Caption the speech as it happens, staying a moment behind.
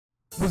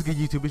What's good,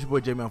 YouTube? It's your boy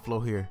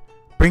Jmellflo here,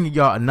 bringing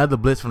y'all another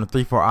blitz from the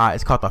 3-4-I.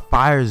 It's called the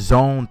Fire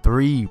Zone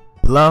 3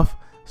 Bluff.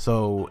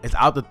 So it's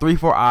out the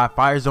 3-4-I,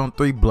 Fire Zone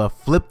 3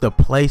 Bluff. Flip the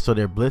play, so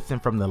they're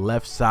blitzing from the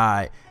left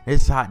side.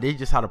 This is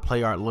just how the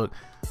play art look.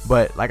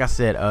 But like I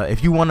said,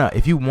 if you want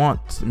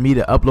me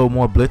to upload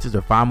more blitzes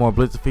or find more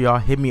blitzes for y'all,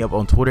 hit me up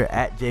on Twitter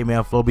at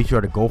Jmellflo. Be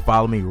sure to go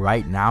follow me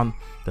right now.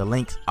 The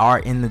links are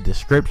in the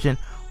description.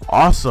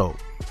 Also,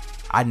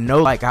 I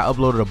know like I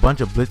uploaded a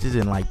bunch of blitzes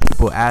and like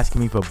people asking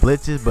me for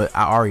blitzes, but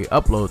I already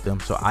uploaded them.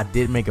 So I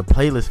did make a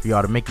playlist for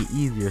y'all to make it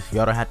easier, so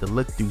y'all don't have to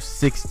look through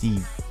 60,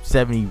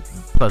 70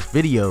 plus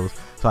videos.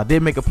 So I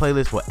did make a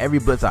playlist for every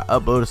blitz I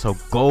uploaded. So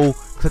go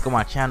click on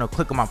my channel,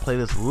 click on my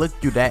playlist, look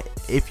through that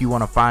if you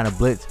want to find a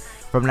blitz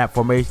from that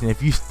formation.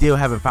 If you still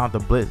haven't found the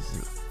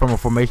blitz from a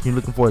formation you're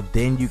looking for,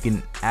 then you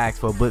can ask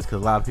for a blitz,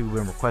 because a lot of people have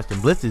been requesting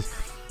blitzes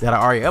that I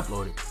already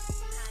uploaded.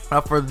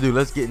 Without further ado,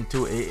 let's get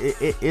into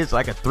it. It is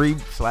like a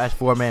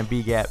 3/4 man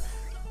B gap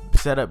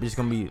setup. It's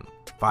gonna be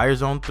Fire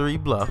Zone 3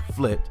 Bluff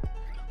flipped,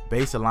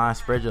 base a line,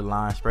 spread your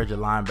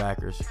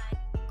linebackers,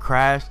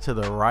 crash to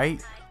the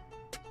right,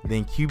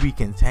 then QB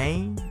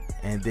contain,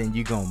 and then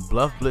you're gonna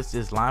bluff blitz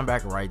this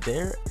linebacker right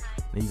there.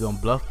 Then you're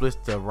gonna bluff blitz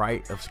the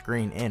right of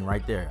screen in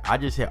right there. I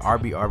just hit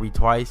RB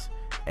twice,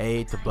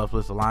 A to bluff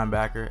blitz the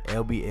linebacker,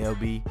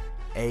 LB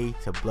A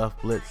to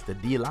bluff blitz the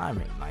D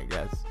lineman. Like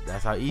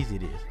that's how easy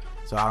it is.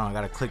 So I don't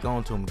gotta click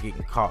on to him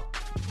getting caught,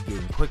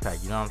 getting quick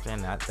tight. You know what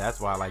I'm saying?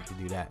 That's why I like to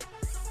do that.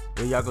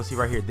 But y'all go see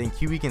right here. Then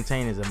QB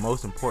contain is the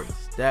most important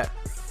step.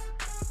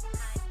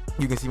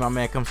 You can see my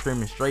man come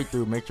screaming straight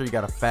through. Make sure you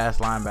got a fast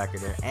linebacker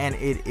there, and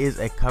it is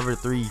a cover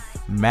 3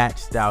 match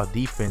style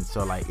defense.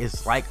 So like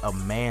it's like a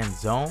man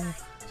zone.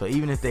 So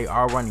even if they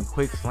are running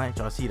quick slant,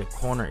 y'all see the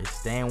corner is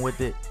staying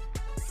with it.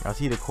 Y'all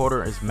see the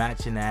corner is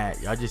matching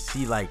that. Y'all just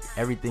see like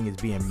everything is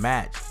being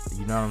matched.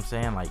 You know what I'm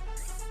saying? Like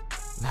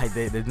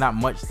there's not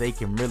much they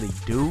can really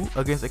do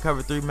against a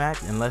cover 3 match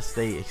unless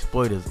they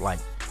exploit us, like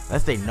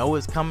unless they know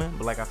it's coming.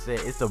 But like I said,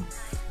 it's a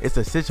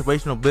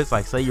situational blitz.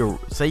 Like say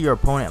your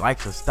opponent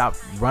likes to stop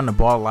run the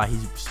ball a lot,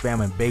 he's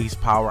spamming base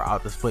power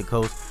out the split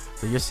coast,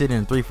 so you're sitting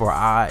in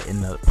 3-4-I,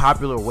 and the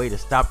popular way to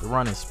stop the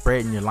run is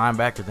spreading your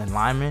linebackers and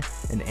linemen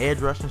and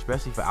edge rushing,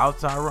 especially for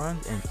outside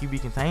runs and QB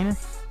containing.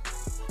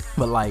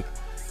 But like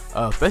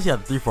especially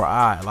at the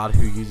 3-4-I, a lot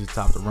of people use it to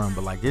stop the run.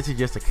 But like this is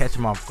just to catch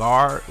them off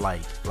guard.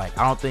 Like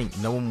I don't think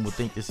no one would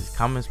think this is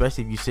coming,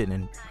 especially if you're sitting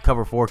in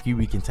cover 4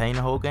 QB contain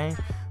the whole game.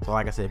 So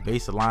like I said,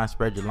 base the line,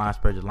 spread your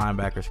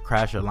linebackers,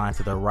 crash your line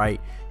to the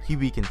right,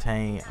 QB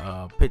contain,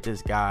 pit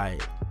this guy,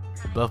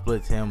 bluff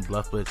blitz him.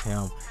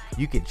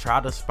 You can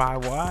try to spy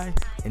wide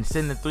and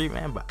send the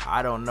 3-man, but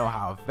I don't know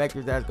how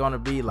effective that's gonna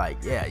be. Like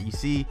yeah, you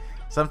see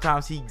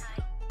sometimes he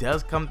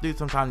does come through,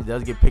 sometimes he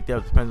does get picked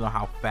up, depends on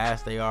how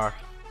fast they are.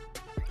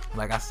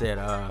 Like I said,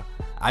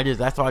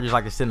 that's why I just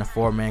like to send a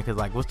 4-man, because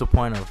like what's the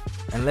point of,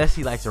 unless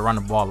he likes to run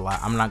the ball a lot,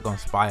 I'm not gonna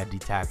spy a D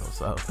tackle.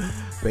 So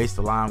base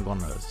the line, I'm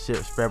gonna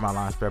spread my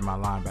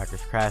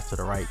linebackers, crash to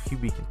the right,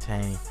 QB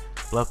contain,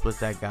 bluff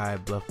blitz that guy,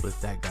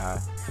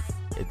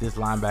 If this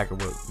linebacker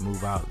would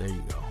move out, there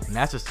you go. And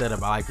that's a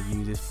setup I like to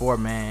use. It's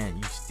 4-man,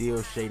 you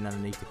still shading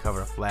underneath to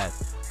cover the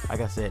flats. Like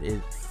I said,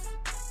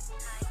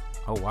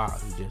 oh wow,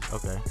 he just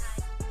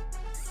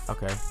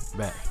okay,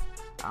 bet.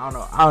 I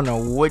don't know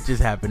what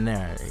just happened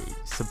there.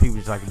 Some people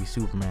just like to be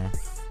Superman.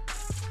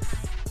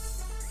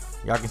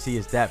 Y'all can see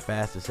it's that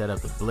fast to set up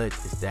the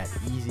blitz. It's that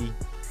easy.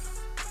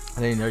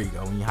 And then there you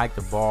go. When you hike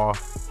the ball,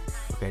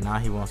 okay, now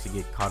he wants to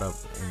get caught up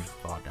and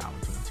fall down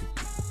between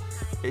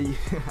 2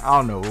 people. I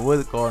don't know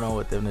what's going on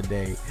with them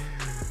today.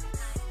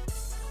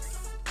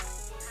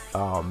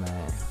 Oh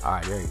man.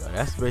 Alright, there you go.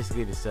 That's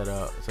basically the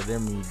setup. So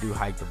then when you do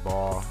hike the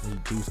ball, these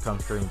dudes come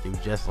screaming through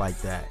just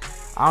like that.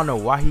 I don't know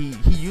why he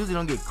usually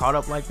don't get caught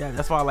up like that.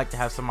 That's why I like to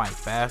have somebody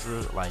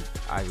faster. Like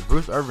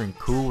Bruce Irvin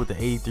cool with the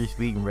 83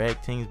 speed and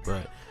red teams,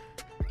 but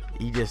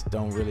he just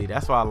don't really.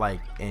 That's why I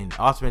like in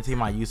Ultimate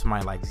Team I use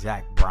somebody like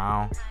Zach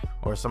Brown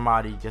or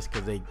somebody, just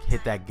because they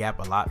hit that gap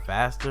a lot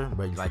faster.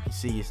 But like you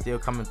see, it's still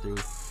coming through.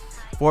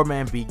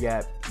 4-man B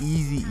gap,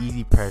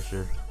 easy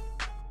pressure.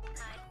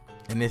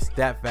 And it's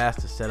that fast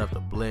to set up the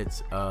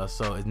blitz,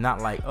 so it's not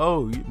like,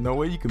 oh, no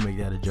way you can make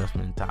that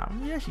adjustment in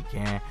time. Yes, you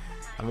can.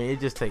 I mean,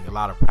 it just takes a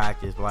lot of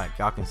practice. But like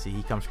y'all can see,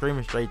 he comes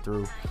screaming straight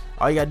through.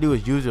 All you gotta do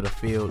is use the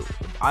field.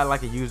 I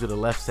like to use the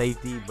left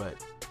safety,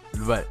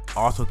 but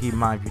also keep in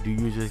mind, if you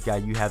do use this guy,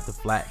 you have the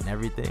flat and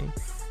everything.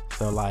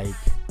 So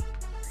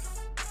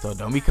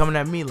don't be coming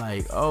at me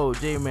like, oh,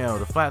 Jmell,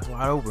 the flat's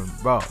wide open,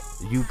 bro.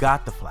 You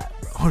got the flat,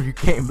 bro. You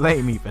can't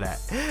blame me for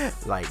that.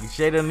 Like, you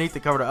shade underneath to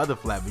cover the other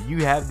flat, but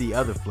you have the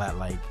other flat,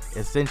 like,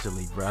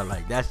 essentially, bro.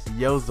 Like, that's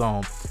your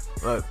zone.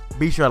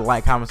 Be sure to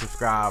like, comment,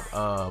 subscribe.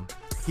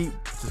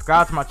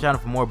 Subscribe to my channel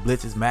for more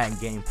blitzes, Madden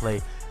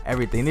gameplay,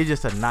 everything. It's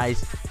just a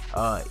nice,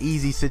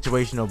 easy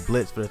situational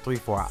blitz for the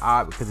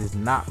 3-4-I, because it's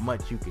not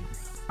much you can.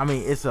 I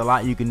mean, it's a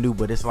lot you can do,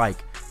 but it's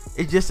like,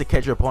 it's just to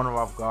catch your opponent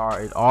off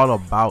guard. It's all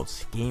about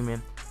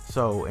scheming.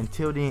 So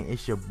until then,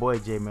 it's your boy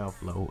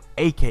Jmellflo,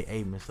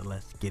 aka Mr.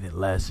 Let's Get It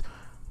Less.